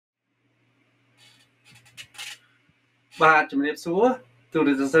បាទជំរាបសួរទូរ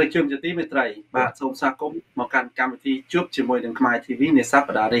ទស្សនិកជនជាទីមេត្រីបាទសូមស្វាគមន៍មកកាន់កម្មវិធីជួបជាមួយនឹងខ្មែរ TV នៃស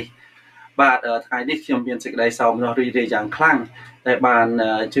ប្តាហ៍នេះបាទថ្ងៃនេះខ្ញុំមានសេចក្តីសោមនស្សរីករាយយ៉ាងខ្លាំងដែលបាន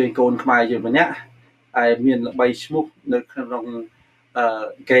ជើញកូនខ្មែរយើងម្នាក់ហើយមានល្បីឈ្មោះនៅក្នុង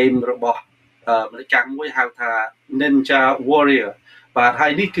ហ្គេមរបស់ម្លេចកាំងមួយហៅថា Ninja Warrior បាទហើ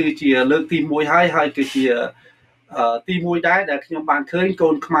យនេះគឺជាលើកទី1ហើយគឺជាទី1ដែរដែលខ្ញុំបានឃើញកូ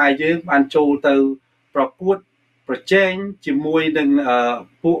នខ្មែរយើងបានចូលទៅប្រកួតប្រជែងជាមួយនឹង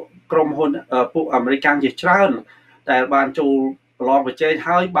ពួកក្រុមហ៊ុនពួកអាមេរិកជាច្រើនដែលបានចូលប្រឡងប្រជែង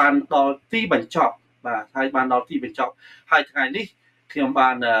ហើយបានដល់ទីបញ្ចប់បាទហើយបានដល់ទីបញ្ចប់ហើយថ្ងៃនេះខ្ញុំបា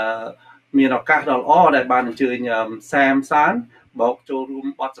នមានឱកាសដ៏ល្អដែលបានអញ្ជើញSann បោកចូលរួម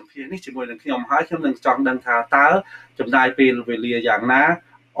បទសម្ភាសន៍នេះជាមួយនឹងខ្ញុំហើយខ្ញុំនឹងចង់ដឹងថាតើចំណាយពេលវេលាយ៉ាងណា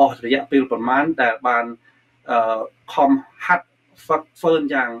អស់រយៈពេលប្រមាណដែលបានខំហាត់ហ្វឹកហ្វឺន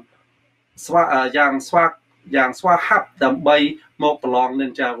យ៉ាងស្វាហាប់ដើម្បីមកប្រឡង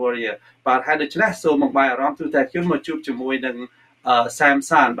Ninja Warrior បាទហើយដូច្នេះសូមបង្បាយអារម្មណ៍ទូតែខ្ញុំមកជួបជាមួយនឹងSann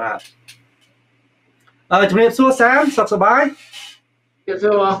បាទជំរាបសួរSannសុខសប្បាយជំរាប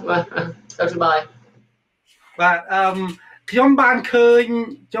សួរបាទសុខសប្បាយបាទខ្ញុំបានឃើញ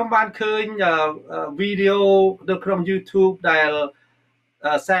វីដេអូនៅក្នុង YouTube ដែល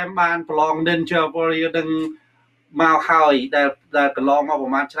Sann បានប្រឡង Ninja Warrior នឹងមកហើយដែលកន្លងមកប្រ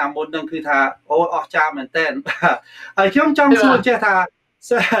ហែលឆ្នាំមុនហ្នឹងគឺថាអូអស្ចារ្យមែនតើហើយខ្ញុំចង់សួរចេះថា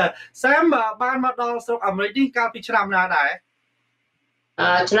Sannបានមកដល់ស្រុកអាមេរិកនេះកាលពីឆ្នាំណាដែរ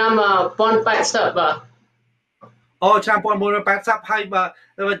ឆ្នាំ1080បាទអូឆ្នាំ1980ហើយបើ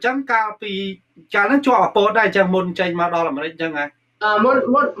អញ្ចឹងកាលហ្នឹងជាប់អពតដែរអញ្ចឹងមុនចេញមកដល់អាមេរិកអញ្ចឹងហ៎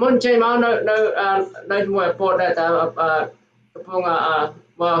មុនចេញមកនៅជាមួយអពតដែរតែកំពុង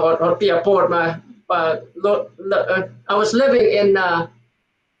មករត់ពីអពតមកI was living in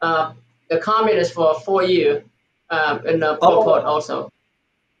the communist for 4 years in Pol Pot also.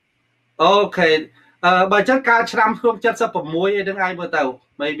 Okay. បើចឹងការឆ្នាំខ្ញុំ76អីហ្នឹងឯងមើលទៅ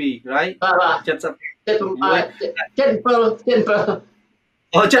maybe right 77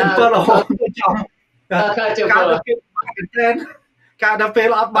អូ77អូចំការដល់ពេល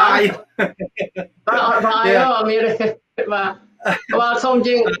អត់បាយអត់បាយមានបាទសូម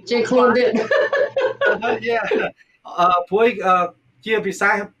ជាងខ្លួនទៀតព្រោះជាពិ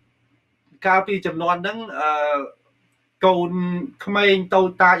សេសកាលពីចំនួនហ្នឹងកូនក្មេងតូច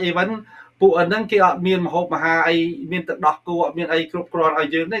តាចអីវិញពួកហ្នឹងគេអត់មានម្ហូបអាហារអីមានទឹកដោះគោអត់មានអីគ្រប់គ្រាន់ឲ្យ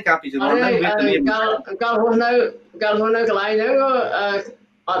យើងទេកាលពីចំនួនហ្នឹងវាត្រៀមកាលរស់នៅកន្លែងហ្នឹង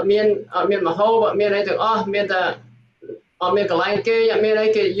អត់មានម្ហូបអត់មានអីទាំងអស់មានតែអត់មានកន្លែងគេអត់មានអី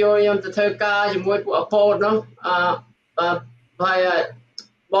គេយកខ្ញុំទៅធ្វើការជាមួយពួកអពតនោះហើយ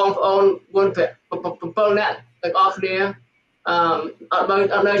បងប្អូន7នាក់ទាំងអស់គ្នាអ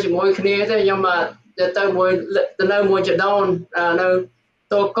ត់នៅជាមួយគ្នាទេខ្ញុំទៅនៅមួយចដូននៅ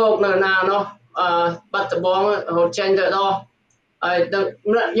តូកោកនៅណានោះបាត់ដំបងរហូតចេញទៅដល់ហើយ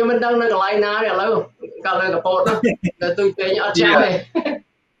ខ្ញុំមិនដឹងនៅកន្លែងណាទេឥឡូវកាលនៅកពតទៅទូចពេកអត់ចាំទេ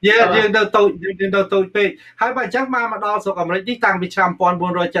យើងនៅតូចពេកហើយបើអញ្ចឹងមកដល់ស្រុកអាមេរិកនេះតាំងពីឆ្នាំ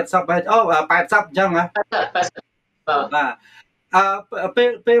1970អូ80អញ្ចឹងហ៎បាទ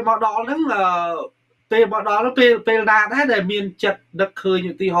ពេលមកដល់ហ្នឹងពេលណាដែរដែលមានចិត្តដឹកឃើញ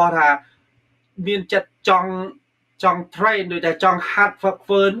ឧទាហរណ៍ថាមានចិត្តចង់ train ដូចតែចង់ហាត់ហ្វឹក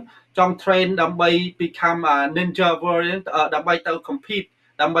ហ្វឺនចង់ train ដើម្បី become Ninja Warrior ដើម្បីទៅ compete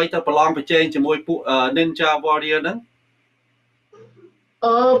ដើម្បីទៅប្រឡងប្រជែងជាមួយពួក Ninja Warrior ហ្នឹង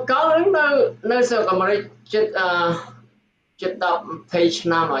កាលហ្នឹងនៅស្រុកអាមេរិកជិត10-20ឆ្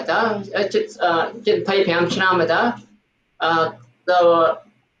នាំហើយតើជិត25ឆ្នាំហើយតើ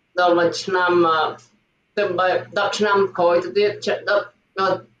ដល់មួយឆ្នាំទៅ10ឆ្នាំក្រោយទៅទៀត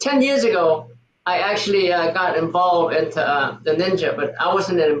10 years ago I actually got involved into the ninja but I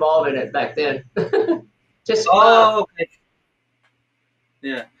wasn't involved in it back then just okay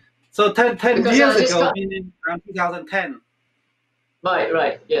yeah so 10 years ago meaning around 2010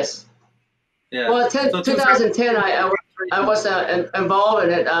 right yes yeah well 2010 I was involved in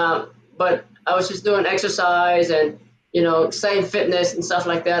it but I was just doing exercise and same fitness and stuff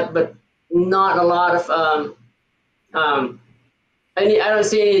like that but not a lot of I don't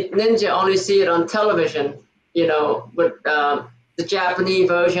see ninja, only see it on television, but the Japanese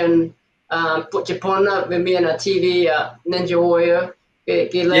version, put Japan up with me on a TV, Ninja Warrior,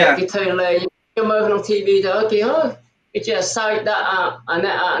 cái thời này cái mơ trong TV đó kìa, cái chuyện sai đã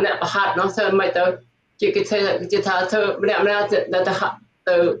nè hạt nó thơ mày tới, cái thà thơ nè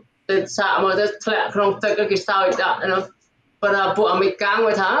từ xạ mà tới lẹ không tới cái sai đã nó, và bộ American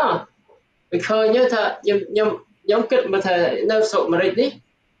người thà, mình khơi nhớ thà giống kết mà thà nơi sụp mà đi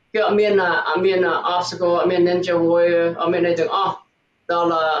cái obstacle ninja warrior này từng đó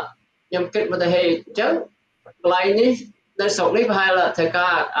là nhằm kết một hệ chứ lại ní đây sổ ní hay là thời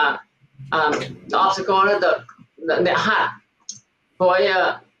ca obstacle nó the hard for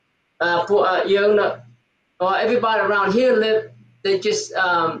everybody around here they just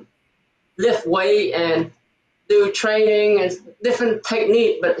lift weight and do training and different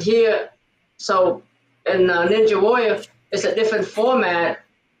technique, but here, so in Ninja Warrior, it's a different format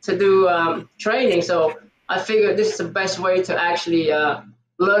to do training. So I figured this is the best way to actually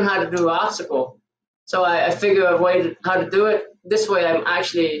learn how to do obstacle. So I figured a way how to do it. This way I'm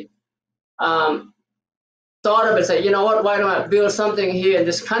actually thought of it, say, you know what, why don't I build something here in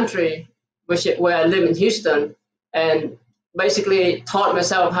this country, where I live in Houston, and basically taught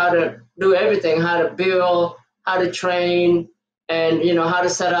myself how to do everything, how to build, how to train, and how to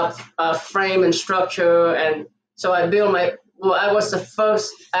set up a frame and structure. And so I built I was the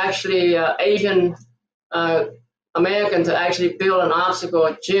first actually Asian American to actually build an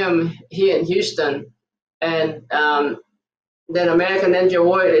obstacle gym here in Houston. And then American Ninja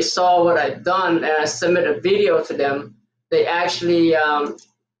Warrior, they saw what I'd done, and I submitted a video to them. They actually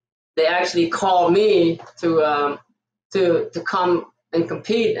called me to come and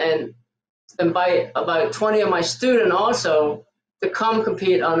compete, and invite about 20 of my students also to come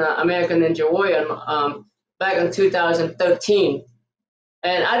compete on American Ninja Warrior back in 2013.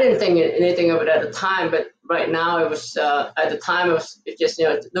 And I didn't think anything of it at the time, but right now it was at the time it was just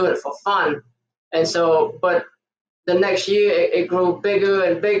doing it for fun. And so, but the next year it grew bigger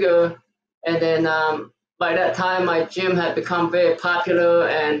and bigger, and then by that time my gym had become very popular,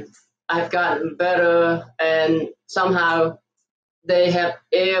 and I've gotten better, and somehow they have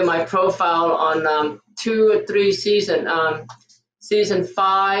aired my profile on 2 or 3 seasons, season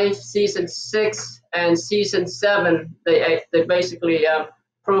 5, season 6, and season 7. They basically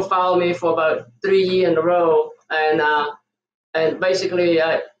profiled me for about 3 years in a row, and basically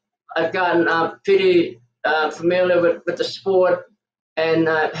I've gotten pretty familiar with the sport, and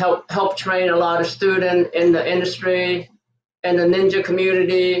help train a lot of students in the industry and the ninja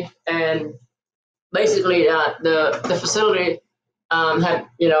community. And basically the facility had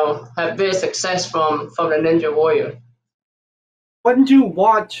very success from the Ninja Warrior. When you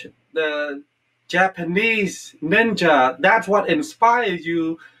watch the Japanese ninja, that's what inspired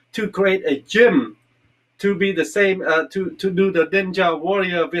you to create a gym to be the same, to do the Ninja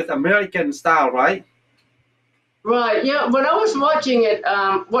Warrior with American style, right? Right. Yeah. When I was watching it,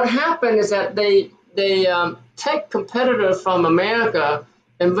 what happened is that they take competitors from America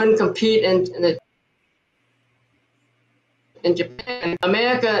and wouldn't compete in Japan.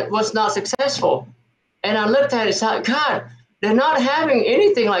 America was not successful, and I looked at it and said, God, they're not having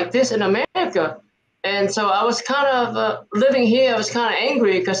anything like this in America. And so I was kind of living here. I was kind of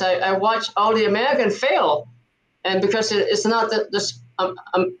angry because I watched all the Americans fail, and because it's not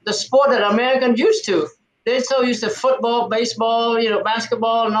the sport that Americans used to. They're so used to football, baseball,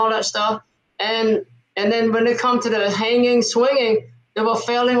 basketball, and all that stuff. And then when they come to the hanging, swinging, they were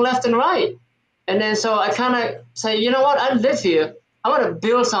failing left and right. And then so I kind of say, you know what? I live here. I want to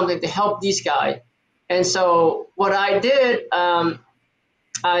build something to help these guys. And so what I did,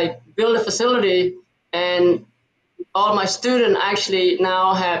 I built a facility, and all my students actually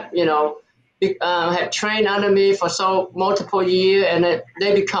now have, have trained under me for multiple years, and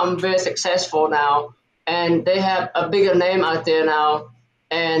they become very successful now. And they have a bigger name out there now.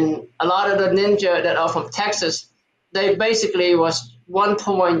 And a lot of the ninja that are from Texas, they basically one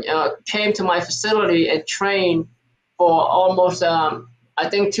point came to my facility and trained for almost, I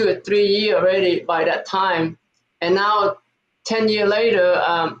think 2 or 3 years already by that time. And now 10 years later,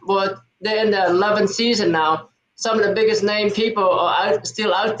 they're in the 11th season now. Some of the biggest name people are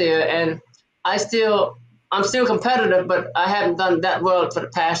still out there, and I'm still competitive, but I haven't done that well for the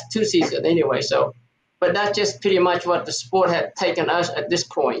past 2 seasons anyway. So, but that's just pretty much what the sport had taken us at this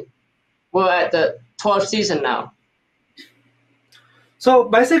point. We're at the 12th season now. So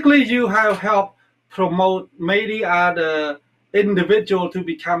basically, you have helped promote many other individuals to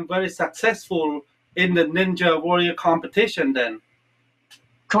become very successful in the Ninja Warrior competition then.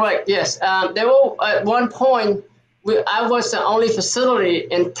 Correct, yes. There were, at one point, I was the only facility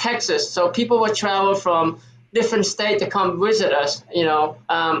in Texas, so people would travel from different states to come visit us.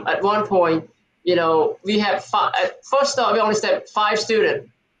 At one point, we had first off, we only had 5 students,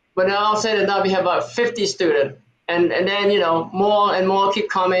 but now all said and done, we have about 50 students. And then, more and more keep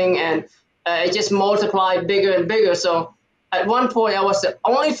coming, and it just multiplied bigger and bigger. So at one point, I was the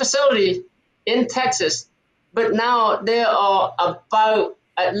only facility in Texas, but now there are about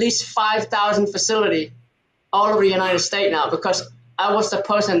at least 5,000 facilities all over the United States now, because I was the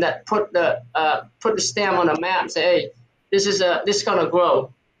person that put the stamp on the map and say, hey, this is gonna grow,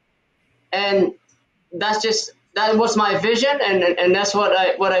 and that was my vision, and that's what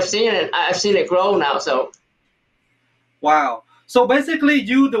I've seen, and I've seen it grow now. So wow. So basically,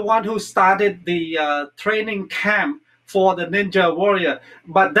 you the one who started the training camp for the Ninja Warrior,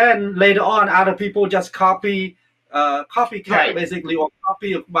 but then later on, other people just copycat right, basically, or copy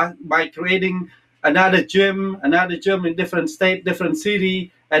by creating another gym in different state, different city,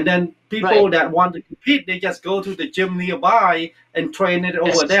 and then people right, that want to compete, they just go to the gym nearby and train it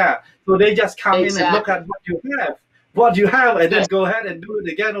over yes, there. So they just come in and look exactly, at what you have, and then yes, go ahead and do it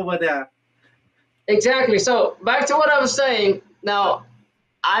again over there. exactly. So back to what I was saying. Now,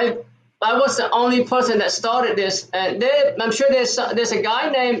 I was the only person that started this, and I'm sure there's a guy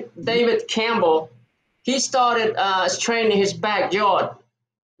named David Campbell. He started training in his backyard.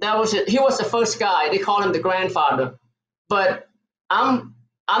 He was the first guy. They call him the grandfather. But I'm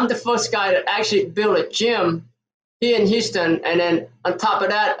the first guy that actually built a gym here in Houston, and then on top of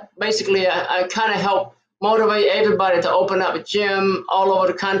that, basically I kind of help motivate everybody to open up a gym all over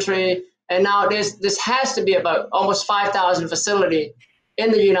the country. And now this has to be about almost 5,000 facility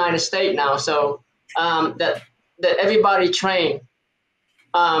in the United States now. So that everybody train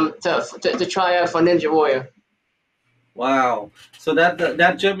to try out for Ninja Warrior. Wow. So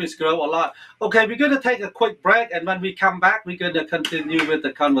that gym is grow a lot. Okay, we're going to take a quick break, and when we come back, we're going to continue with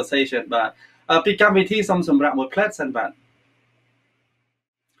the conversation. But ពីកម្មវិធីសូមសម្រាប់មួយផ្លែតសិនបាទ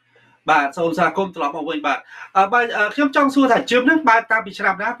សូមស្វាគមន៍ត្រឡប់មកវិញបាទខ្ញុំចង់សួរថា gym ហ្នឹងបើកតាំងពីឆ្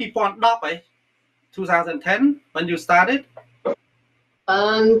នាំណា2010អី2010 when you started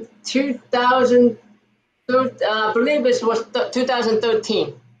 2000 I believe it was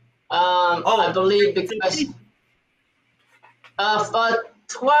 2013. I believe because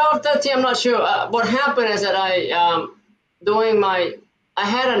 12, 13, I'm not sure. What happened is that I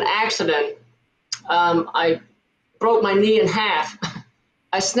had an accident. I broke my knee in half.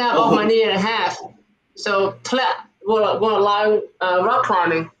 I snapped off my knee in half. So rock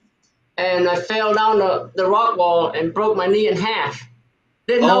climbing, and I fell down the rock wall and broke my knee in half.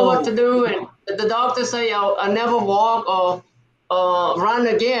 Didn't know what to do, and the doctor say I'll never walk or run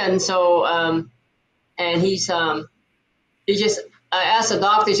again. So and he just, I asked the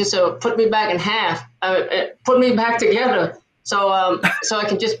doctor just to put me back in half, put me back together, so I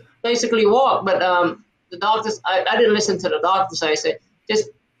can just basically walk. But the doctors, I didn't listen to the doctors. I said, just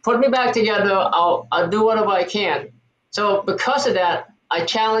put me back together. I'll do whatever I can. So because of that, I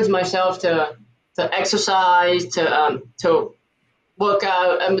challenged myself to exercise, to work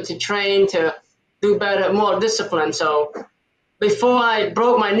out, to train, to do better, more discipline. So before I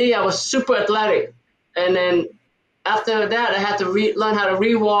broke my knee, I was super athletic, and then after that, I had to learn how to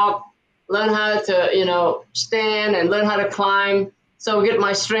re-walk, learn how to stand, and learn how to climb. So get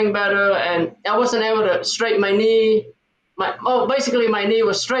my strength better, and I wasn't able to straighten my knee. Basically my knee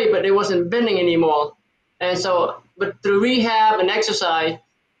was straight, but it wasn't bending anymore. And so, but through rehab and exercise,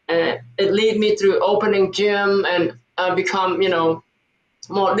 it led me through opening gym and become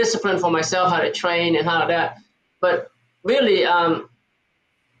more disciplined for myself, how to train and how that. But really,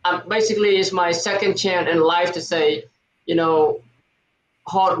 basically it's my second chance in life to say,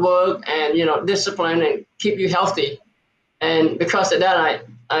 hard work and discipline and keep you healthy. And because of that,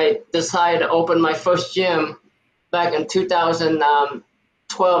 I decided to open my first gym back in 2012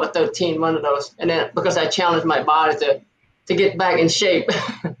 or 13, one of those. And then because I challenged my body to get back in shape.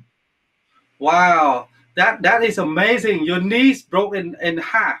 Wow, that is amazing. Your knees broke in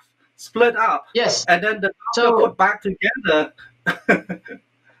half, split up. Yes. And then the doctor put back together.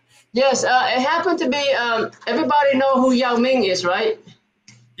 Yes, it happened to be, everybody know who Yao Ming is, right?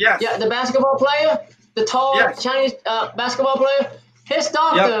 Yes. Yeah, the basketball player, the tall Chinese basketball player. His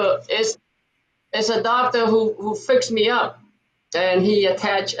doctor is a doctor who fixed me up, and he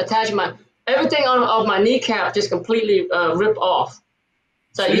attached everything of my kneecap just completely ripped off.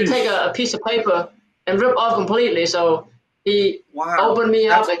 So you take a piece of paper and rip off completely. So he opened me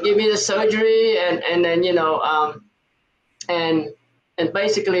up and gave me the surgery, and then and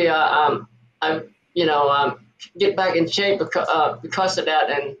basically I get back in shape because of that,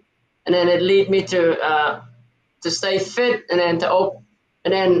 and then it led me to stay fit, and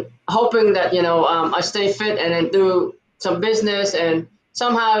then hoping that I stay fit and then do some business, and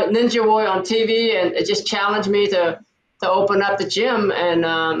somehow Ninja Warrior on TV, and it just challenged me to open up the gym.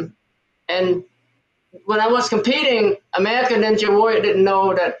 And when I was competing, American Ninja Warrior didn't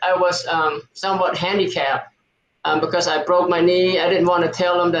know that I was somewhat handicapped because I broke my knee. I didn't want to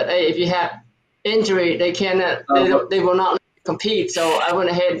tell them that, hey, if you have injury, they cannot, they will not let you compete. So I went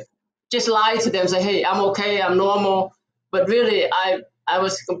ahead, just lied to them, say, hey, I'm okay, I'm normal. but really I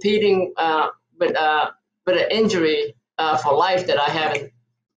was competing with an injury for life that I haven't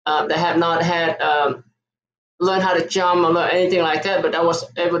that have not had learned how to jump or anything like that. But I was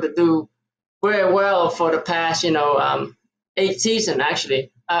able to do very well for the past 8 seasons.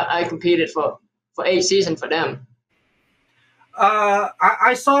 Actually, I competed for 8 seasons for them.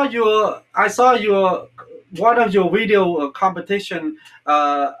 I saw your one of your video competition.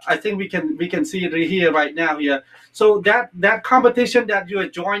 I think we can see it here right now here. So that competition that you are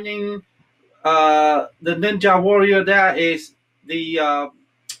joining, the Ninja Warrior, there is the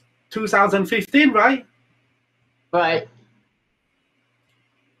 2015, right? Right.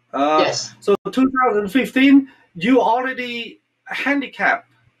 Yes. So 2015, you already handicapped.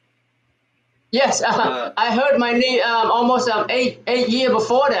 Yes, I hurt my knee almost 8 years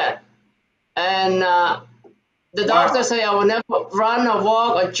before that, and the doctor say I will never run or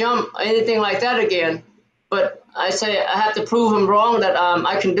walk or jump or anything like that again. But I say I have to prove him wrong that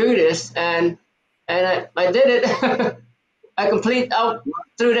I can do this, and I did it. I complete out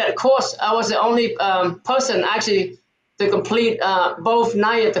through that course. I was the only person actually to complete both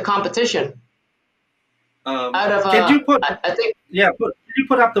night at the competition. Out of can you put? I think Can you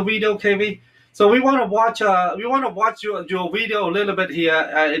put up the video, KV? So we want to watch. We want to watch your video a little bit here.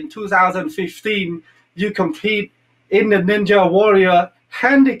 In 2015, you compete in the Ninja Warrior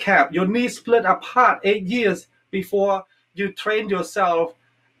handicap. Your knee split apart 8 years before you trained yourself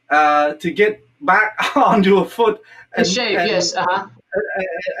to get back on your foot in shape. Yes.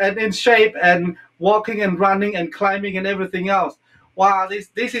 And in shape and walking and running and climbing and everything else. Wow, this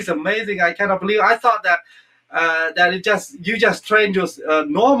is amazing. I cannot believe. I thought that that you just trained your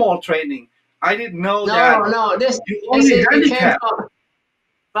normal training. I didn't know that. No, this you only handicap.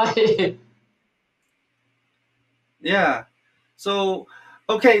 Right. Yeah. So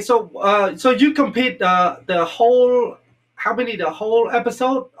okay. So you compete the whole the whole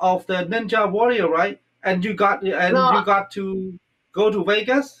episode of the Ninja Warrior, right? And you got to go to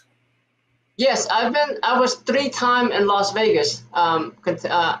Vegas. Yes, I was 3 times in Las Vegas. I'm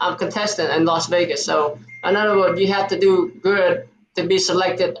contestant in Las Vegas. So in other words, you have to do good to be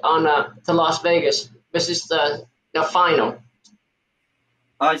selected on to Las Vegas, which is the final.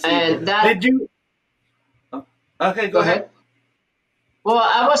 I see. And that. Did you? Okay, go ahead. Well,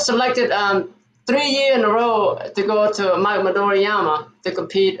 I was selected 3 years in a row to go to Mount Midoriyama to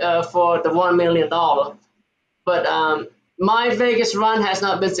compete for the $1 million. But my Vegas run has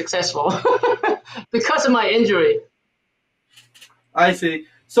not been successful because of my injury. I see.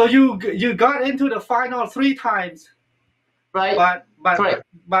 So you got into the final 3 times, right?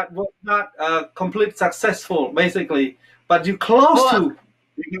 But was not complete successful, basically. But you close to.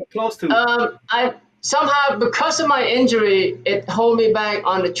 You got close to. I somehow, because of my injury, it hold me back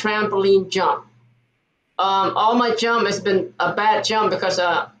on the trampoline jump. All my jump has been a bad jump because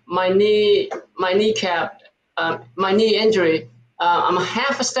my kneecap. My knee injury, I'm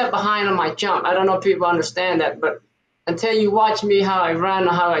half a step behind on my jump. I don't know if people understand that, but until you watch me how I run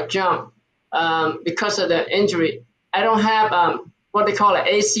or how I jump, because of the injury, I don't have what they call an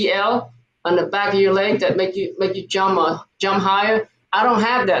ACL on the back of your leg that make you jump higher. I don't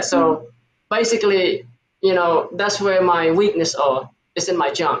have that. So basically, that's where my weakness is in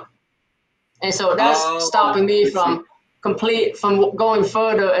my jump, and so that's stopping me from going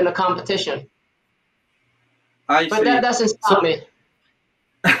further in the competition. But that doesn't stop me.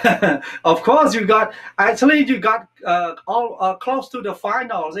 Of course, you got all close to the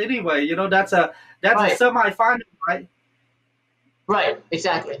finals anyway. That's a semi-final, right? Right,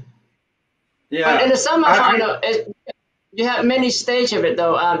 exactly. Yeah. But in the semi-final, you have many stages of it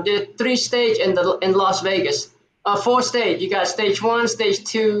though. There are 3 stages in Las Vegas. 4 stages. You got stage 1, stage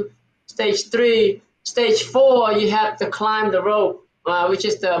 2, stage 3, stage 4. You have to climb the rope, which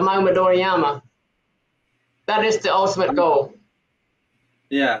is the Mount Midoriyama. That is the ultimate goal.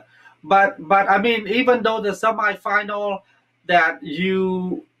 Yeah, but I mean, even though the semi-final that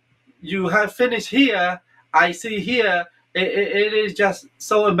you have finished here, I see here it is just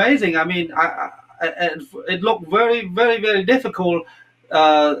so amazing. I mean, it looked very, very, very difficult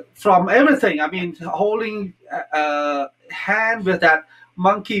from everything. I mean, holding hand with that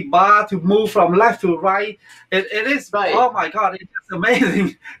monkey bar to move from left to right. It is. Right. Oh my God, it's just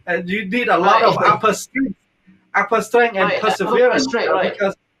amazing. And you need a lot of upper strength and perseverance,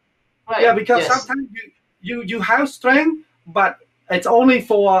 because sometimes you have strength, but it's only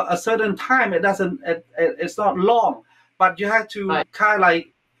for a certain time. It's not long, but you have to kind of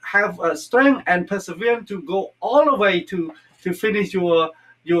like have strength and perseverance to go all the way to finish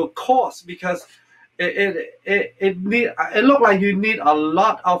your course, because it looked like you need a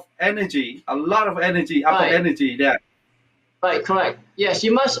lot of energy, upper energy there. Right, correct. Yes,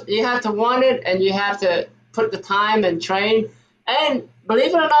 you have to want it, and you have to put the time and train. And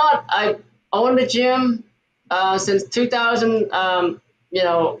believe it or not, I own the gym since 2000, you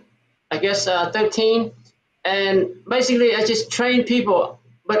know, I guess 13. And basically, I just train people,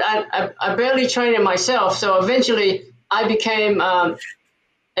 but I barely train it myself. So eventually, I became I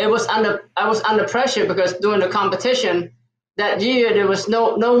was under pressure because during the competition that year there was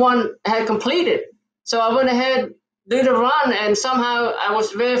no one had completed. So I went ahead, did the run, and somehow I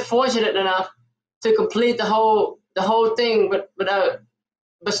was very fortunate enough to complete the whole thing, but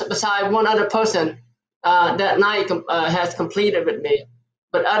beside one other person that night has completed with me.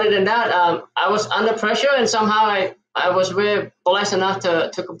 But other than that, I was under pressure, and somehow I was very blessed enough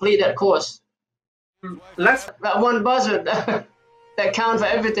to complete that course. Let's. That one buzzer that counts for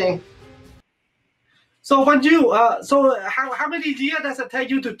everything. So when you so how many years does it take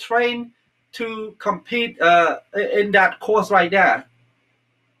you to train to compete in that course right there?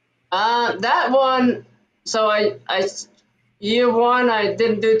 That one. So year one I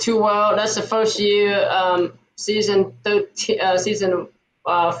didn't do too well. That's the first year. Season 13, season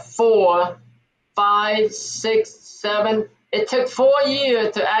 4, 5, 6, 7. It took 4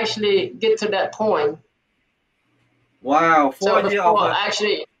 years to actually get to that point. Wow, 4 years of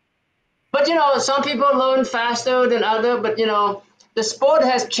actually. But some people learn faster than other. But the sport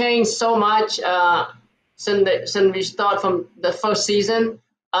has changed so much since we start from the first season.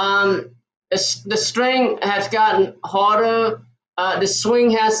 The string has gotten harder. The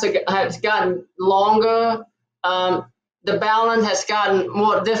swing has gotten longer. The balance has gotten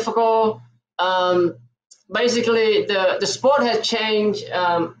more difficult. Basically, the sport has changed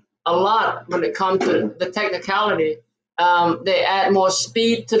a lot when it comes to the technicality. They add more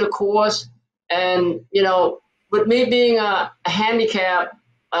speed to the course, and with me being a handicap,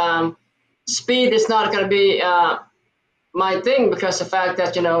 speed is not going to be my thing, because the fact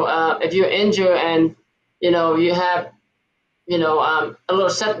that if you're injured and you have a little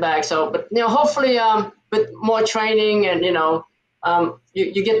setback. So, but hopefully with more training and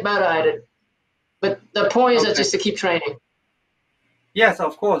you get better at it. But the point is just to keep training. Yes,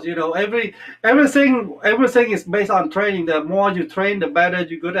 of course. Everything is based on training. The more you train, the better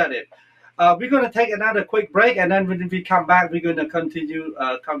you're good at it. We're going to take another quick break, and then when we come back, we're going to continue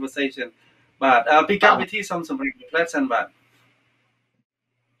conversation. But ពីកម្មវិធីសូមសម្រាប់ផ្លែសិនបាទ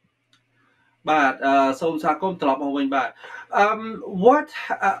សូមស្វាគមន៍ត្រឡប់មកវិញបាទ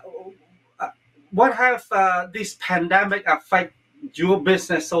what have this pandemic affect your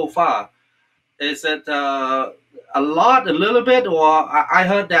business so far? Is it a lot, a little bit, or I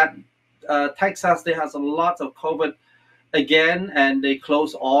heard that Texas they has a lot of COVID again, and they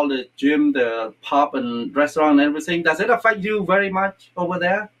close all the gym, the pub and restaurant and everything. Does it affect you very much over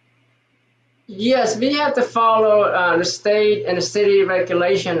there? Yes, we have to follow the state and the city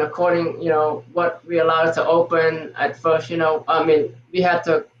regulation according, what we allowed to open at first. I mean, we had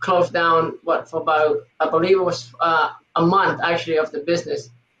to close down for about, I believe it was a month actually of the business.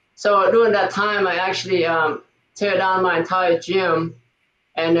 So during that time, I actually tear down my entire gym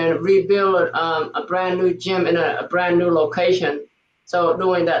and then rebuild a brand new gym in a brand new location. So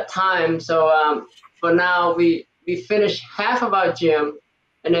during that time, for now we finished half of our gym,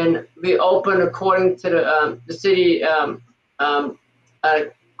 and then we open according to the city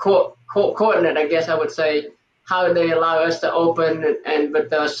coordinate, I guess I would say, how they allow us to open and with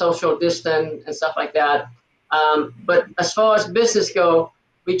the social distance and stuff like that. But as far as business go,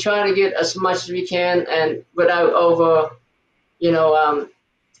 we try to get as much as we can, and without overload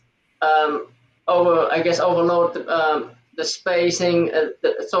the spacing,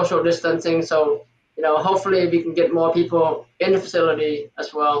 the social distancing. So hopefully we can get more people in the facility as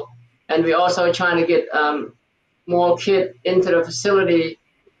well. And we're also trying to get more kids into the facility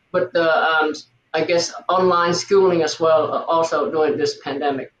with the I guess online schooling as well, also during this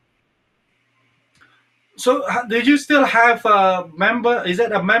pandemic. So did you still have a member? Is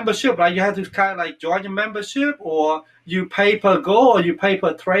it a membership? Like you have to kind of like join a membership, or you pay per go, or you pay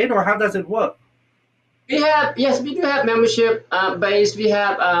per trade, or how does it work? Yes, we do have membership based. We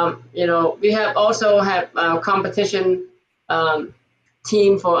have we have also have competition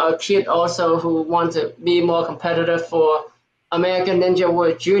team for our kid also who want to be more competitive for American Ninja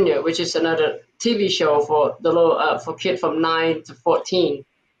Warrior Junior, which is another TV show for the little for kids from 9 to 14,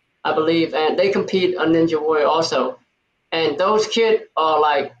 I believe, and they compete on Ninja Warrior also. And those kids are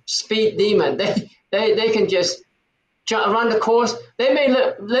like speed demon. They can just run the course. They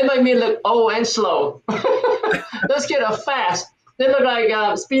make me look old and slow. Those kids are fast. They look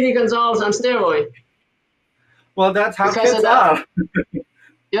like Speedy Gonzalez on steroid. Well, that's how kids are.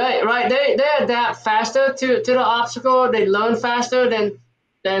 Yeah, right. They adapt faster to the obstacle. They learn faster than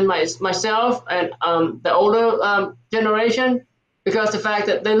myself and the older generation, because the fact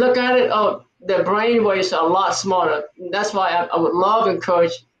that they look at it, oh, their brain waves are a lot smarter. That's why I would love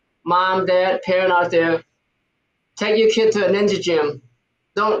encourage mom, dad, parent out there, take your kid to a ninja gym.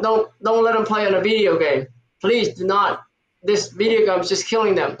 Don't let them play on a video game. Please do not. This video game is just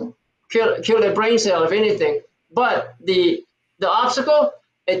killing them. Kill their brain cell if anything. But the obstacle,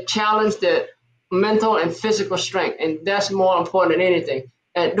 it challenged their mental and physical strength, and that's more important than anything.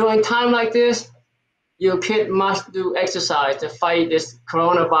 And during time like this, your kid must do exercise to fight this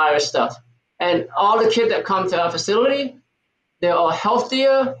coronavirus stuff. And all the kids that come to our facility, they're all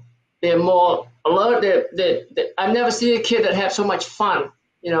healthier, they're more alert. I've never seen a kid that have so much fun,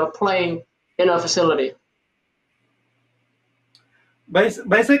 playing in our facility.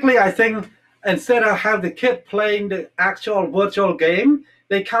 Basically, I think instead of have the kid playing the actual virtual game,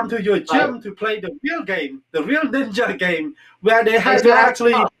 they come to your gym to play the real game, the real ninja game, where they have to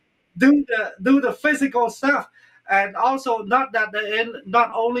actually do the physical stuff, and also not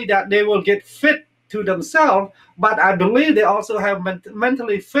only that they will get fit to themselves, but I believe they also have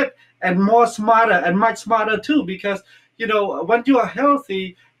mentally fit and more smarter and much smarter too, because when you are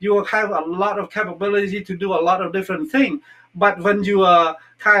healthy, you will have a lot of capability to do a lot of different things. But when you are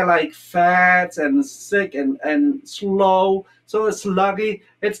kind of like fat and sick and slow, so it's sluggy,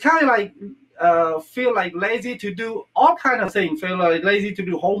 it's kind of like feel like lazy to do all kind of things, feel like lazy to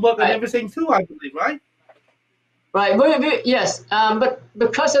do homework and everything too, I believe, right? Right. Yes. But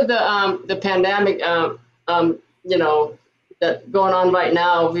because of the pandemic, that going on right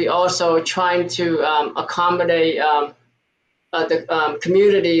now, we also trying to accommodate the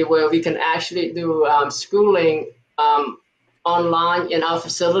community where we can actually do schooling online in our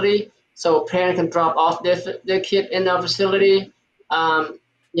facility, so parents can drop off their kid in our facility, so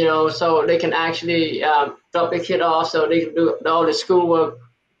they can actually drop their kid off, so they can do all the schoolwork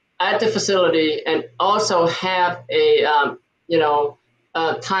at the facility, and also have a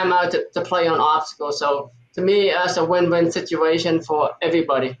time out to play on obstacles. So to me, that's a win-win situation for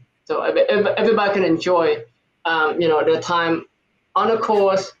everybody. So everybody can enjoy their time on the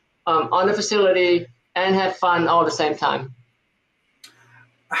course, on the facility, and have fun all at the same time.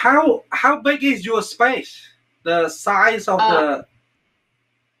 How big is your space? The size of the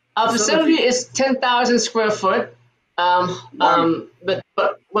our facility is 10,000 square foot. But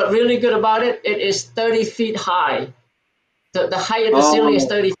what really good about it, it is 30 feet high. The height of the ceiling is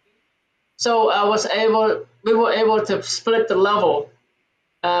 30 feet. So we were able to split the level.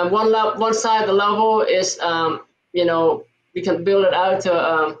 One side of the level is, we can build it out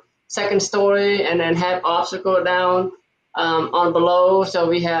to second story, and then have obstacle down on below. So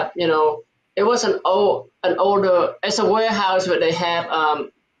we have, it was an older, it's a warehouse where they have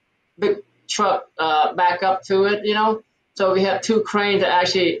big truck back up to it, So we have 2 cranes that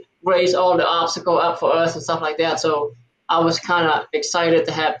actually raise all the obstacle up for us and stuff like that. So I was kind of excited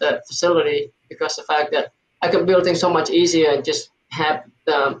to have that facility, because the fact that I could build things so much easier and just have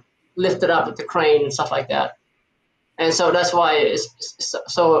them lifted up with the crane and stuff like that. And so that's why it's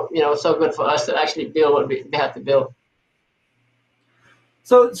so so good for us to actually build what we have to build.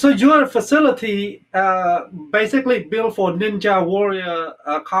 So your facility basically built for Ninja Warrior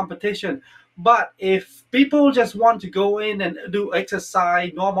competition. But if people just want to go in and do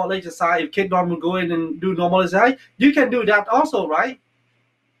exercise, normal exercise, if kids want to go in and do normal exercise, you can do that also, right?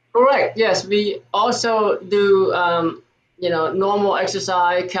 Correct. Yes, we also do normal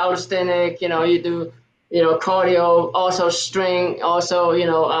exercise, calisthenic. You do cardio, also string, also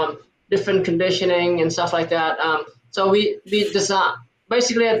different conditioning and stuff like that. So we design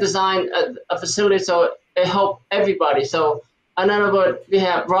basically design a facility so it help everybody. So in other words, we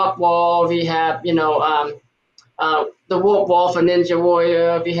have rock wall, we have the warp wall for Ninja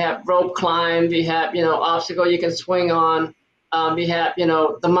Warrior, we have rope climb, we have obstacle you can swing on. We have,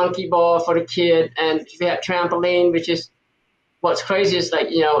 the monkey ball for the kid, and we have trampoline, which is what's crazy is like,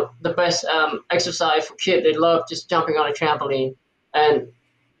 the best exercise for kids. They love just jumping on a trampoline. And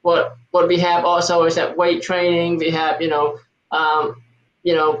what we have also is that weight training. We have,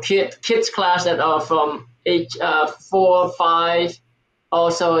 kids class that are from age 4, 5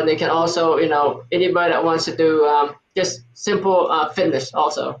 also, and they can also, anybody that wants to do just simple fitness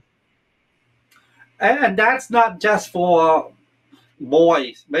also. And that's not just for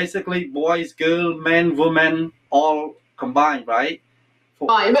boys, basically boys, girl, men, women, all combined, right?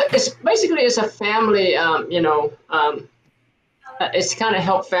 It's a family, it's kind of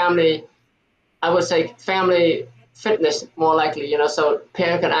help family, I would say family fitness more likely, so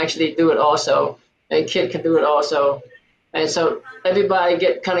parent can actually do it also, and kid can do it also. and so everybody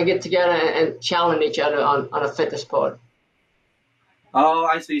get together and challenge each other on a fitness sport. Oh,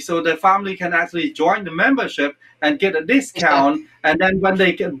 I see. So the family can actually join the membership and get a discount, Exactly. and then when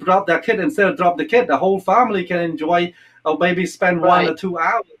they can drop their kid, instead of drop the kid, the whole family can enjoy, or maybe spend 1 or Right. 2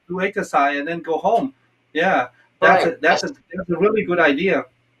 hours to exercise and then go home. Yeah, that's Right. a that's a that's a really good idea.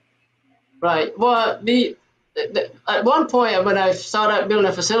 Right. Well, at one point when I started building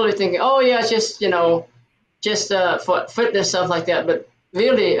a facility, thinking, oh yeah, it's just just for fitness stuff like that. But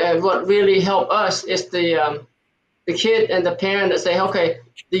really, what really helped us is the kid and the parent that say, okay,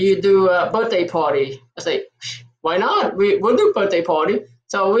 do you do a birthday party? I say, why not? We'll do birthday party.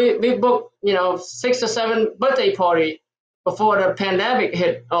 So we booked 6 or 7 birthday party before the pandemic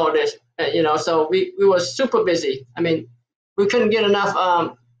hit all this. So we were super busy. I mean, we couldn't get enough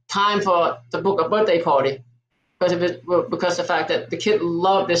time to book a birthday party because the fact that the kid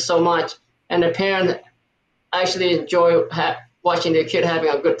loved this so much, and the parent actually enjoy watching their kid having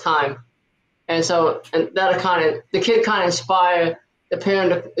a good time. And so, and that the kid kind of inspire the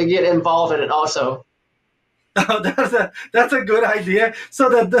parent to get involved in it also. Oh, that's a good idea. So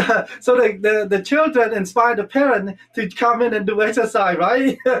that the children inspire the parent to come in and do exercise,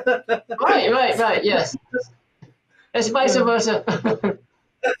 right? Right. Yes, it's vice versa.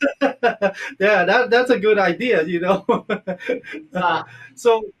 Yeah, that's a good idea. uh,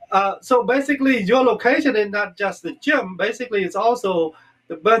 So basically, your location is not just the gym. Basically, it's also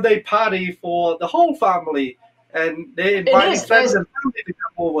the birthday party for the whole family, and they it inviting is. friends and family to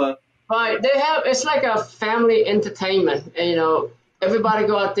come over. Right. It's like a family entertainment. And, everybody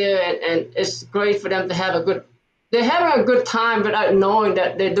go out there, and it's great for them to have they're having a good time without knowing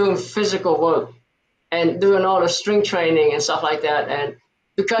that they're doing physical work and doing all the strength training and stuff like that. And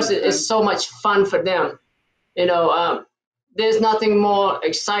because Okay. it's so much fun for them, there's nothing more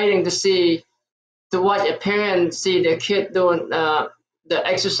exciting to watch a parent see their kid doing the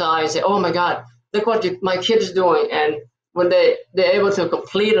exercise. Say, oh my God, look what my kid is doing. And when they're able to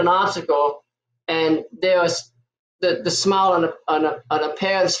complete an obstacle, and there's the smile on a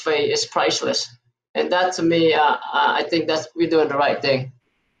parent's face is priceless. And that, to me, I think that's we're doing the right thing.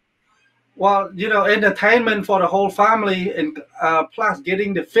 Well, entertainment for the whole family, and plus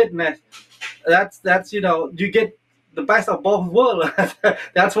getting the fitness. That's you get the best of both worlds.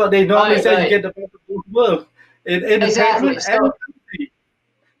 That's what they normally say. You Right. get the best of both worlds in Exactly. entertainment and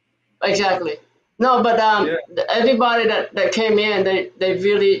So exactly. No, but yeah. everybody that came in, they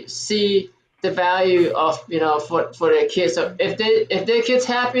really see the value of for their kids. So if their kids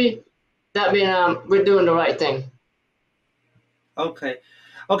happy, that means we're doing the right thing. Okay.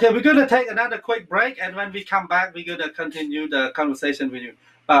 Okay, we're gonna take another quick break, and when we come back, we're gonna continue the conversation with you.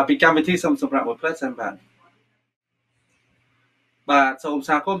 ពីកម្មវិធីសូមសម្រាប់មួយផ្លែសិនបាទសូម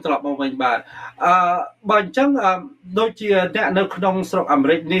ស្វាគមន៍ត្រឡប់មកវិញបាទបើអញ្ចឹងដូចជាអ្នកនៅក្នុងស្រុកអាមេ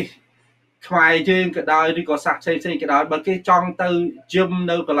រិកនេះខ្មែរយើងក៏ដោយឬក៏សាសផ្សេងៗក៏ដោយបើគេចង់ទៅយឹម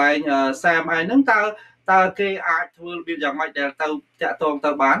នៅកន្លែងសាមអីហ្នឹងតើគេអាចធ្វើរបៀបយ៉ាងម៉េចដែលទៅតាក់ទង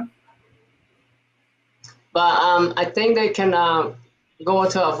ទៅបាន But I think they can go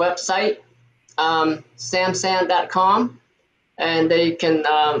to our website, samsann.com, and they can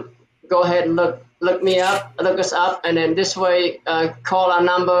go ahead and look us up, and then this way call our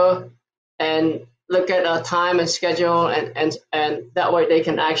number and look at our time and schedule, and that way they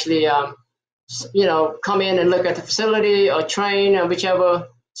can actually come in and look at the facility or train or whichever.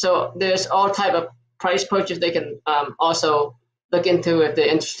 So there's all type of price purchase they can also look into if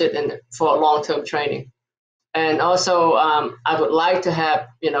they're interested in for long-term training. And also I would like to have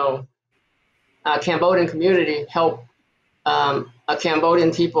a Cambodian community help a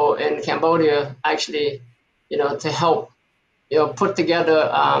Cambodian people in Cambodia actually to help put together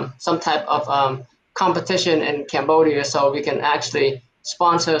some type of competition in Cambodia, so we can actually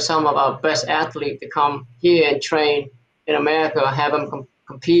sponsor some of our best athletes to come here and train in America, have them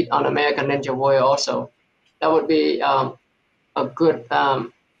compete on American Ninja Warrior also. That would be a good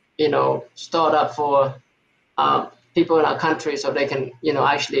startup for people in our country, so they can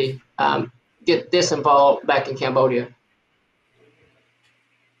actually get this involved back in Cambodia.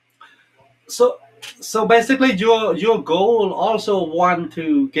 So basically your goal also want to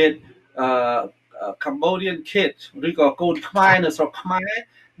get Cambodian kid ឬក៏កូនខ្មែរនៅស្រុកខ្មែរ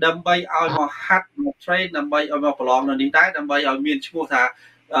ដើម្បីឲ្យមកហាត់មក train ដើម្បីឲ្យមកប្រឡងនៅនេះដែរដើម្បីឲ្យមានឈ្មោះថា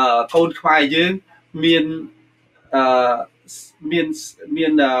កូនខ្មែរយើងមានមា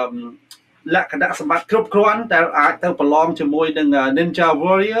នលក្ខណៈសម្បត្តិគ្រប់គ្រាន់ដែលអាចទៅប្រឡងជាមួយនឹង Ninja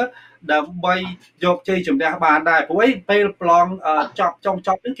Warrior ដើម្បីយកជ័យជំនះបានដែរព្រោះពេលប្រឡងច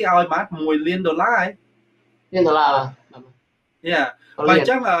ប់នេះគេឲ្យបាន$1 លានយ៉ាបើអញ្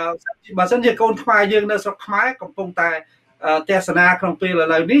ចឹងបើសិនជាកូនខ្មែរយើងនៅស្រុកខ្មែរកំពុងតែ ទស្សនាក្នុងពេលឥ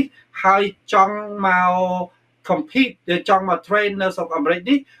ឡូវនេះហើយចង់មក compete ចង់មក train នៅស្រុកអាមេរិក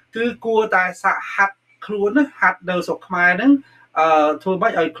នេះគឺគួរតែសាកហាត់ខ្លួនណាហាត់នៅស្រុកខ្មែរហ្នឹងធ្វើម៉េ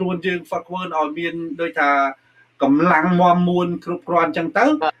ចឲ្យខ្លួនយើង ฝึกwork ឲ្យមានដូចថាកម្លាំងមាំមួនគ្រប់គ្រាន់អញ្ចឹងទៅ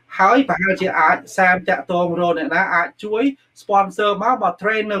ហើយប្រហែលជាអាចសាមតាក់ទងរកអ្នកណាអាចជួយ sponsor មក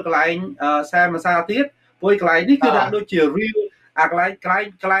train នៅកន្លែងសាមភាសាទៀតព្រោះកន្លែងនេះគឺថាដូចជា real អាកន្លែ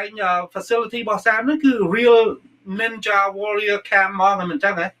ង facility របស់សាមហ្នឹងគឺ real ninja warrior camp ហ្មងមិនអញ្ចឹ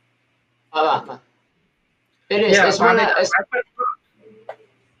ងហ៎ It is. Yeah, it's really,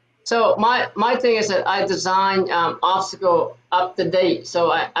 so my thing is that I design obstacle up to date. So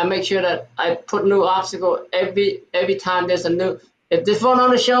I make sure that I put new obstacle every time there's a new. If there's one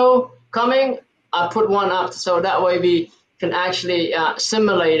on the show coming, I put one up so that way we can actually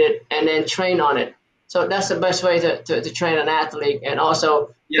simulate it and then train on it. So that's the best way to train an athlete. And also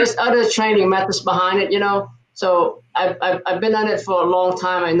there's other training methods behind it, you know. So I've been on it for a long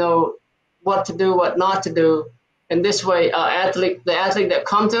time. I know what to do, what not to do. And this way, the athlete that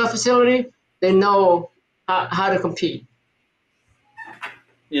come to a facility, they know how to compete.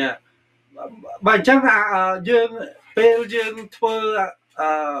 Yeah. បើអញ្ចឹងយើងពេលយើងធ្វើ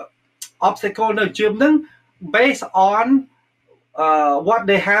obstacle នៅ gym ហ្នឹង based on what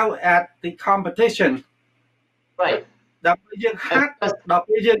they have at the competition. Right. ដើម្បីយើងហាត់ដល់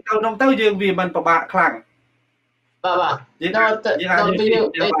ពេលយើងទៅនោះទៅយើងវាមិនពិបាកខ្លាំង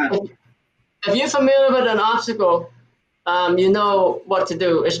If you're familiar with an obstacle, you know what to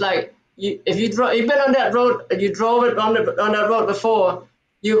do. It's like you've been on that road, you drove it on that road before.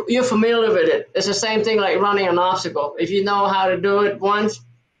 You're familiar with it. It's the same thing like running an obstacle. If you know how to do it once,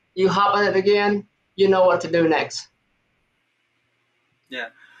 you hop on it again. You know what to do next. Yeah.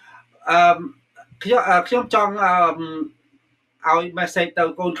 ខ្ញុំចង់ឲ្យ message ទៅ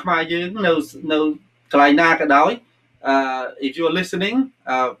កូនខ្មែរយើងនៅកន្លែងណាក៏ដោយ if you're listening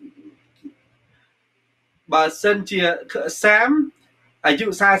បើសិនជា Sam អាយុ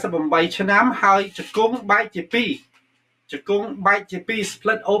 48 ឆ្នាំហើយជង្គង់បែកជាពីរ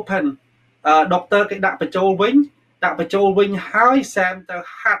split open ដុកទ័រគេដាក់បញ្ចូលវិញហើយ Sam ទៅ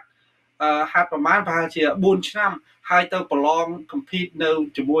ហាត់ប្រហែលជា 4 ឆ្នាំហើយទៅប្រឡង compete នៅ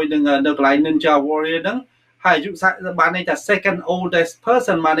ជាមួយនឹងនៅកន្លែង Ninja Warrior ហ្នឹងហើយអាយុបានន័យថា second oldest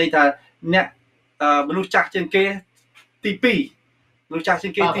person បានន័យថាអ្នកមនុស្សចាស់ជាងគេទី2 មនុស្សចាស់ជា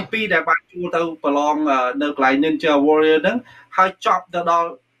ងគេទី2ដែលបានចូលទៅប្រឡងនៅកន្លែង Ninja Warrior ហ្នឹងហើយចប់ទៅដល់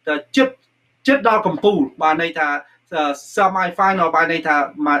ចិត្តដល់កំពូលបានន័យថា semi final បានន័យថា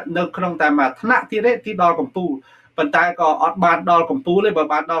នៅក្នុងតែមួយថ្នាក់ទៀតទីដល់កំពូលប៉ុន្តែក៏អត់បានដល់កំពូលទេបើ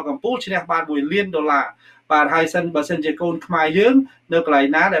បានដល់កំពូលឈ្នះបាន$1 លានបាទហើយបើសិនជាកូនខ្មែរយើងនៅកន្លែង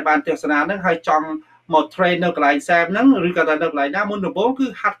ណាដែលបានទស្សនាហ្នឹងហើយចង់មក train នៅកន្លែង Sam ហ្នឹងឬក៏នៅកន្លែងណាមុនដំបូងគឺ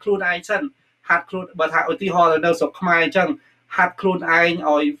ហាត់ខ្លួនឯងសិនហាត់ខ្លួនបើថាឧទាហរណ៍នៅស្រុកខ្មែរអញ្ចឹងហាត់ខ្លួនឯង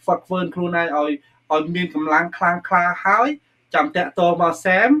ឲ្យ ฝึกwork ខ្លួនឯងឲ្យមានកម្លាំងខ្លាំងក្លាហើយចាំតាក់ទងមក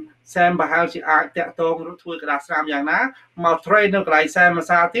Sam ប្រហែលជាអាចតាក់ទងធ្វើក្តារស្នាមយ៉ាងណាមក train នៅកន្លែង Sam ភា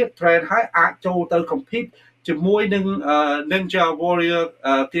សាទៀត train ហើយអាចចូលទៅ compete ជាមួយនឹង Ninja Warrior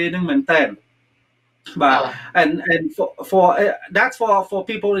គេនឹងមែនតើBut and for that's for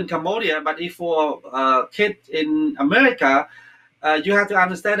people in Cambodia. But if for kids in America, you have to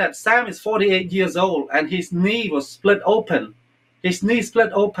understand that Sam is 48 years old and his knee was split open. His knee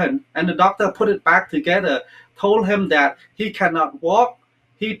split open, and the doctor put it back together. Told him that he cannot walk,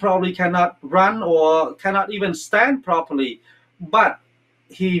 he probably cannot run or cannot even stand properly. But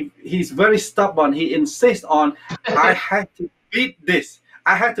he's very stubborn. He insists on I have to beat this.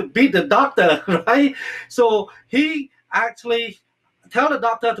 I had to beat the doctor, right? So he actually tell the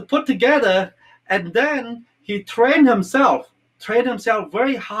doctor to put together, and then he trained himself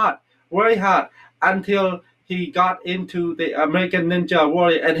very hard until he got into the American Ninja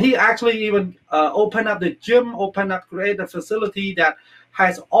Warrior. And he actually even opened up the gym, create a facility that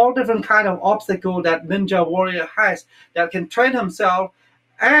has all different kind of obstacle that Ninja Warrior has that can train himself.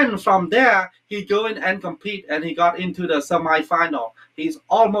 And from there, he go in and compete, and he got into the semi-final. He's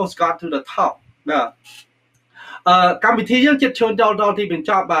almost got to the top. កម្មវិធីយើងជិតឈានដល់ទីបញ្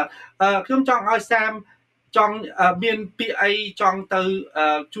ចប់បាទខ្ញុំចង់ឲ្យ Sam ចង់មានពាក្យអីចង់ទៅ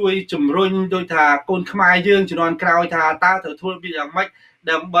ជួយជំរុញដោយថាកូនខ្មែរយើងជំនាន់ក្រោយថាតើត្រូវធ្វើវាយ៉ាងម៉េច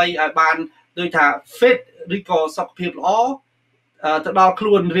ដើម្បីឲ្យបានដោយថា fit ឬក៏សុខភាពល្អទៅដល់ខ្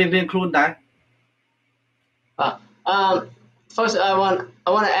លួនរៀងខ្លួនដែរ First, I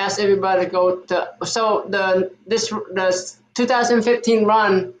want to ask everybody to go to. So the 2015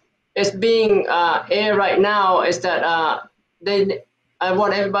 run is being aired right now. Is that I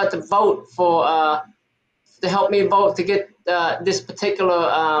want everybody to vote for to help me vote to get this particular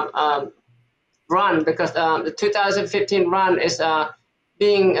run because the 2015 run is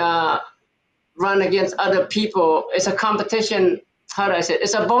being run against other people. It's a competition. How do I say it?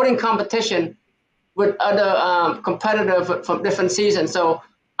 It's a voting competition with other competitors from different seasons. So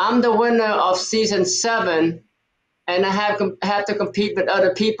I'm the winner of season 7, and I have to compete with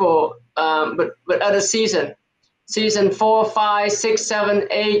other people with other season. Season 4, 5, 6, 7,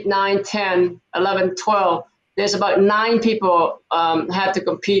 8, 9, 10, 11, 12. There's about 9 people have to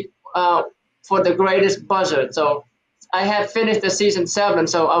compete for the greatest buzzard. So I have finished the season 7.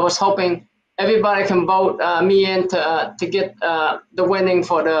 So I was hoping everybody can vote me in to get the winning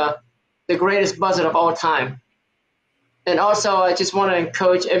for the greatest buzzard of all time. And also, I just want to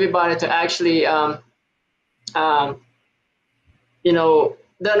encourage everybody to actually, you know,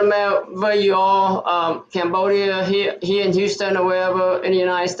 doesn't matter where you are, Cambodia, here in Houston or wherever in the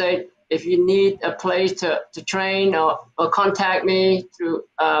United States, if you need a place to train or contact me through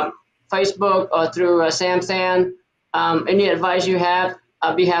Facebook or through Sann, any advice you have,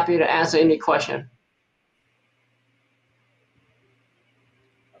 I'll be happy to answer any question.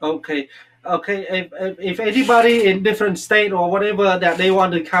 Okay. If anybody in different state or whatever that they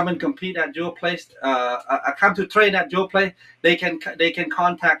want to come and compete at your place, come to train at your place, they can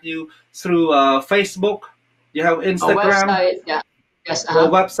contact you through Facebook. You have Instagram, website, yeah, yes,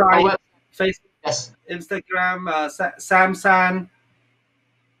 website, Facebook, yes, Instagram, Sann.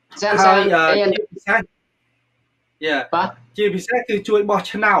 Yeah. ជាពិសេសគឺជួយបោះ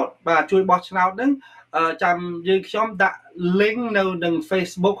ឆ្នោតបាទជួយបោះឆ្នោតហ្នឹងចាំយើងខ្ញុំដាក់ link នៅនឹង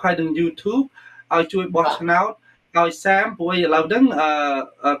Facebook ហើយនឹង YouTube ឲ្យជួយបោះឆ្នោតឲ្យ Sam ព្រោះឥឡូវហ្នឹង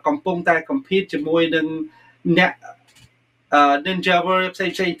កំពុងតែ compete ជាមួយនឹងអ្នក Ninja Warrior ផ្សេង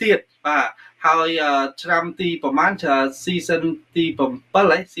ទៀតបាទហើយឆ្នាំទីប្រហែល season ទី7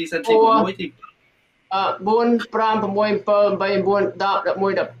ហើយ season ទី6ទី4 5 6 7 8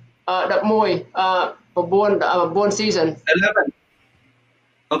 9 10 11 9 season. 11.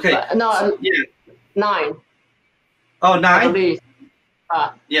 Okay. No, yeah. 9. Oh, 9?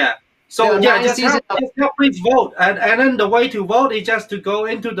 Yeah. So yeah, just help please vote. And then the way to vote is just to go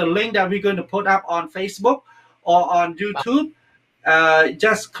into the link that we're going to put up on Facebook or on YouTube.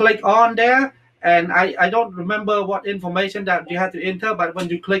 Just click on there. And I don't remember what information that you have to enter, but when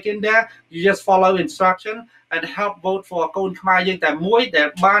you click in there, you just follow instruction and help vote for Kôn Khmerយើងតែមួយដែល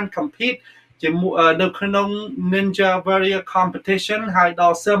បាន compete ជាមួយនៅក្នុង Ninja Warrior competition ហើយដ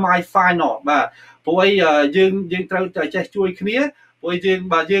ល់ semi final បាទព្រោះអីយើងត្រូវតែចេះជួយគ្នាព្រោះយើង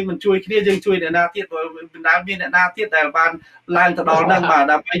បើយើងមិនជួយគ្នាយើងជួយអ្នកណាទៀតព្រោះមិនដែលមានអ្នកណាទៀតដែលបានឡើងទៅដល់ហ្នឹងបាទ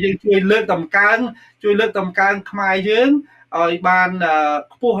ដើម្បីយើងជួយលើកតម្កើងខ្មែរយើងឲ្យបាន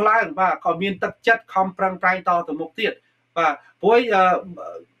ខ្ពស់ឡើងបាទក៏មានទឹកចិត្តខំប្រឹងប្រែងតទៅមុខទៀតបាទព្រោះ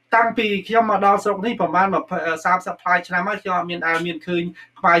តាំងពីខ្ញុំមកដល់ស្រុកនេះប្រហែល30 ផ្លាយឆ្នាំហើយខ្ញុំអត់មានដែលមានឃើញ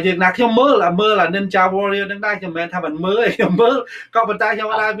ខ្មែរយើងណាខ្ញុំមើលអា Ninja Warrior ហ្នឹងដែរខ្ញុំមិនមែនថាមិនមើលទេខ្ញុំមើលក៏ប៉ុន្តែខ្ញុំ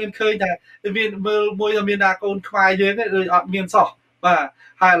អត់ដែលមានឃើញតែមានមើលមួយមានថាកូនខ្មែរយើងទេដូចអត់មានសោះបាទ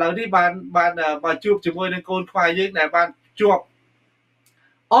ហើយឥឡូវនេះបានមកជួបជាមួយនឹងកូនខ្មែរយើងដែលបានជាប់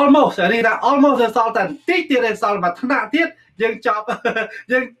almost នេះថា almost សល់តែបន្តិចទៀតសល់មួយថ្នាក់ទៀតយើងចប់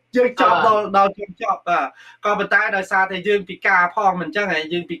យើងចប់ដល់យើងចប់បាទក៏ប៉ុន្តែដោយសារតែយើងពិការផងមិនអញ្ចឹងហើយ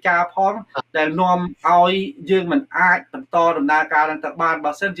យើងពិការផងដែលនាំឲ្យយើងមិនអាចបន្តដំណើរការនឹងទៅបាន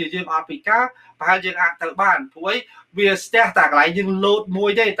បើសិនជាយើងអត់ពិការប្រហែលយើងអាចទៅបានព្រោះវាស្ទះតែកន្លែងយើង load មួ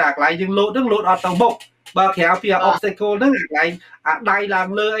យទេតែកន្លែងយើង load ហ្នឹង load អត់ទៅមុខបើក្រៅពី obstacle ហ្នឹងកន្លែងអាដៃឡើង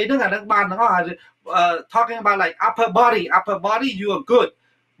លើអីហ្នឹងអាហ្នឹងបានទាំងអស់ talking about like upper body you are good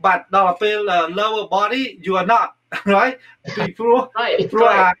but ដល់ពេល lower body you are not right ពីព្រោះ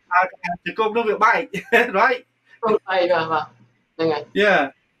ជង្គង់នឹងវាបែក right បែកបាទហ្នឹងហើយ yeah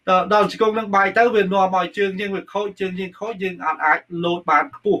ដល់ជង្គង់នឹងបែកទៅវានាំឲ្យជើងយើងវាខូចយើងអត់អាច load បាន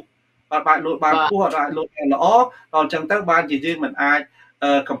ខ្ពស់អត់អាច load បានខ្ពស់អត់អាច load បានល្អដល់អញ្ចឹងទៅបានជាយើងមិនអាច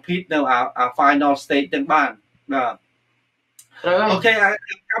compete នៅ final stage ទាំងបានបាទអូខេ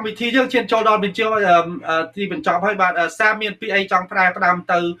កម្មវិធីយើងឈានចូលដល់បញ្ចប់ទីបញ្ចប់ហើយបាទសារមានពីអីចង់ផ្ដាំ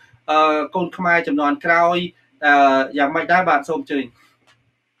ទៅកូនខ្មែរចំនួនក្រោយយ៉ាងម៉េចដែរបាទសូមជើញ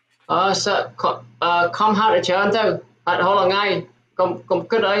ខំហាត់ឲ្យច្រើនទៅហាត់ហល់ថ្ងៃកុំ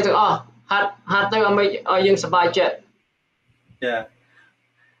គិតអីទាំងអស់ហាត់ទៅឲ្យយើងសប្បាយចិត្ត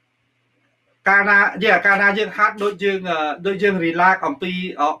កាលណាយើងហាត់ដូចយើង relax អំពី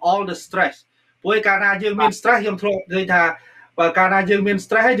all the stress ព្រោះកាលណាយើងមាន stress ខ្ញុំធ្លាប់និយាយថាបើកាលណាយើងមាន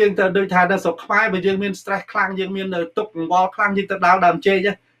stress ហើយយើងទៅដូចថានៅស្រុកខ្មែរបើយើងមាន stress ខ្លាំងយើងមានទុក្ខកង្វល់ខ្លាំងយើងទៅដើមជែក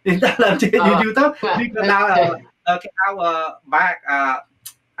យើងទៅដើមជែកយូរទៅយើងទៅដើរគេហៅ back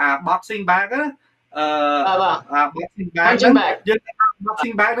boxing bag ណាboxing bag យើង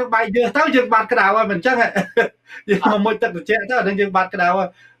boxing bag នឹងបាយយើទៅយើងបានក្តៅហើយមិនអញ្ចឹងយើងមកមុជទឹកត្រជាក់ទៅអានឹងយើងបានក្តៅហើយ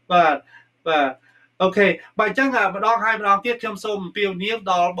បាទ បាទអូខេបើអញ្ចឹងម្ដងហើយម្ដងទៀតខ្ញុំសូមអំពាវនាវ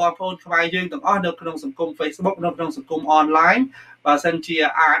ដល់បងប្អូនខ្មែរយើងទាំងអស់នៅក្នុងសង្គម Facebook នៅក្នុងសង្គមអនឡាញបើសិនជា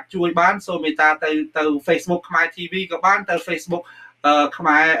អាចជួយបានសូមមេត្តាទៅ Facebook ខ្មែរ TV ក៏បានទៅ Facebook ខ្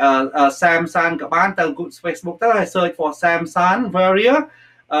មែរ Sam Sann ក៏បានទៅ Facebook ទៅហើយ search for Sam Sann Warrior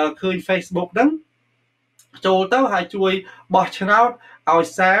ឃើញ Facebook ហ្នឹងចូលទៅហើយជួយបោះឆ្នោតឲ្យ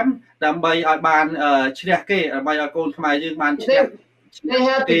Sam ដើម្បីឲ្យបានឈ្នះគេដើម្បីឲ្យកូនខ្មែរយើងបានឈ្នះ They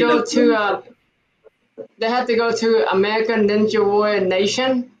have to go to they have to go to American Ninja Warrior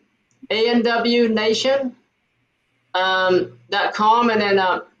Nation, ANW Nation, .com, and then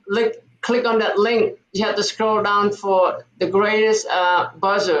click on that link. You have to scroll down for the greatest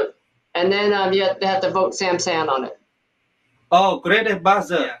buzzer, and then they have to vote Sam Sann on it. Oh, greatest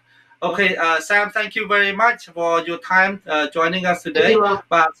buzzer. Okay, Sam, thank you very much for your time joining us today.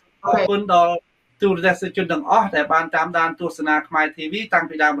 បាទអរគុណដល់ទូរទស្សនិកជនទាំងអស់ដែលបានតាមដានទស្សនាខ្មែរ TV តាំង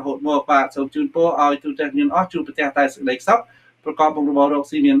ពីដើមរហូតមកបាទសូមជូនពរឲ្យទូរទស្សនិកជនអស់ជួបប្រទះតែសេចក្តីសុខប្រកបមុខរបររក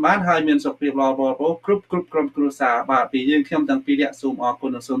ស៊ីមានបានហើយមានសុខភាពល្អបរិបូរណ៍គ្រប់ក្រុមគ្រួសារបាទពីយើងខ្ញុំទាំងពីរនាក់សូមអរគុណ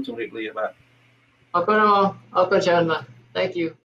និងសូមជម្រាបលាបាទអរគុណច្រើនបាទ Thank you